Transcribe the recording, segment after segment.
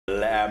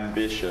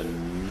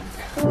ambition.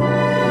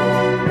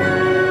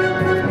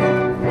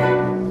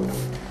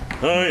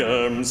 I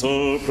am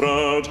so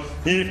proud,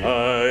 if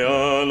I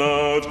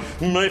allowed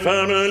my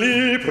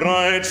family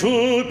pride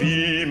to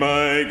be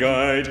my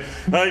guide,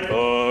 I'd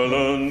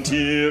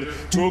volunteer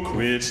to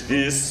quit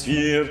this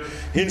sphere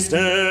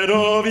instead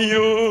of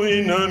you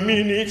in a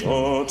minute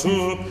or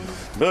two.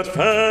 But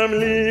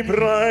family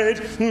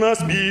pride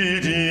must be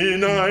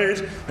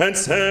denied and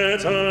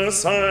set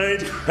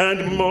aside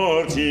and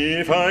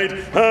mortified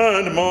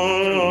and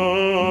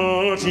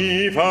mortified.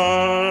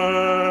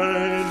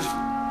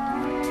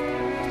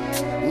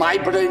 My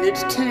brain, it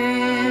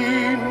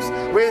teems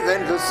with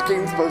endless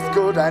schemes, both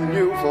good and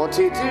new, for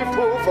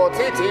titty-poo, for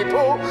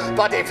titty-poo.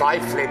 But if I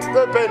flit,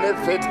 the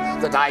benefit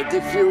that I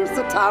diffuse,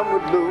 the town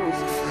would lose.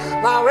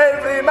 Now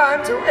every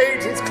man to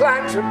aid his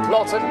clan should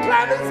plot and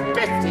plan as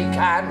best he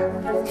can.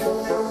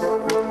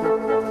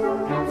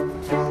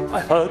 I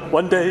heard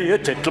one day a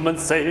gentleman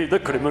say the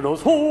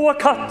criminals who are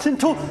cut in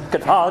two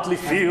can hardly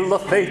feel the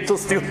fatal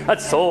steel, and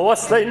so are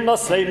slain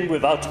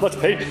without much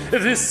pain.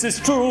 If this is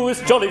true,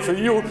 it's jolly for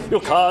you.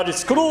 Your card is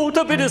screwed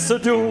to bid us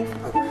adieu.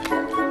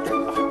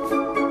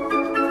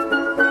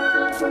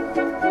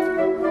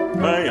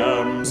 I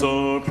am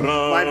so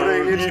proud, My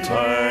brain is if I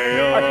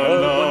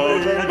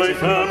allowed my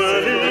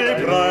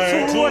family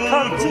pride to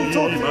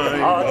be my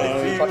guide.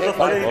 The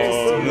fatal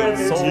steel, and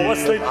so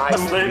are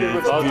slain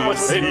without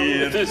much pain.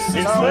 If this is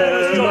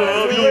Instead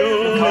of you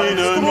in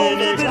a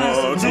minute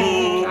or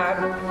two.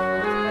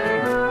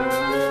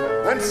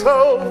 And so,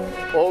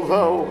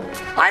 although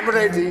I'm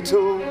ready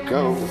to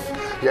go,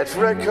 yet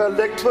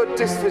recollect for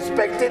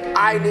disrespected,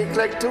 I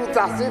neglect to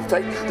thus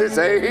effect this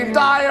aim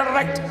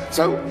direct,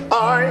 so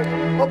I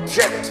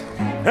object.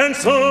 And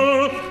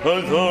so,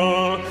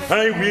 although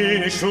I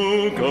wish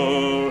to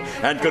go,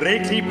 and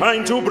greatly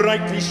pine to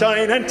brightly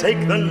shine, and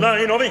take the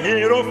line of a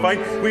hero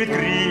fine, with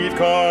grief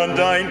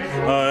condign,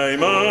 I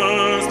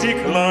must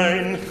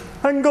decline.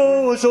 And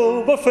go as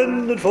over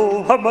friend and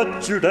foe, how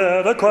much you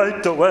dare, are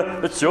quite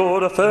aware. It's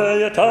your affair,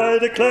 yet I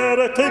declare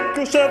I take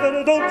your seven,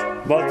 I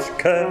don't much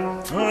care.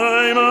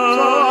 I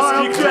must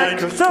decline,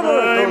 I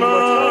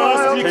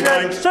must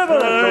decline,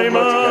 I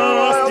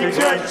must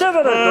decline,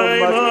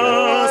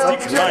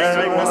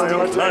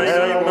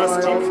 I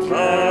must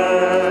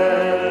decline.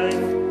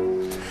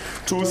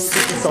 To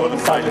sit in solemn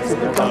silence in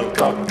the dark,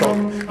 dark, dark,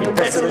 in a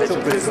pestilential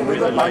prison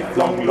with a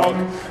lifelong lock,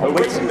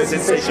 awaiting the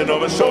sensation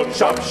of a short,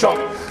 sharp shock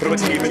from a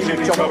team and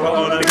chimney chopper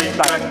on a big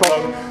black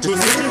bog. To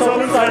sit in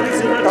solemn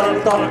silence in the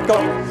dark, dark,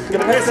 dark, in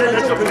a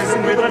pestilential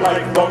prison with a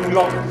lifelong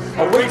lock,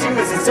 awaiting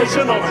the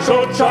sensation of a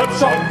short, sharp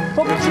shock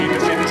from a team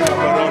and chimney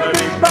chopper on a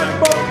big black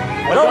bog.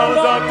 A dark,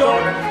 dark,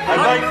 dark, a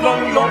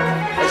lifelong lock,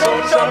 a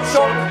short, sharp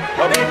shock,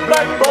 a big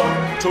black bog.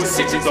 To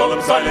sit in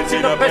solemn silence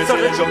in a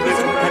pestilential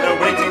prison and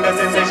awaiting the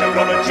sensation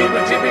from a cheap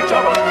and chimney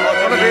chopper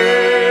on a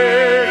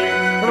big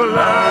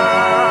black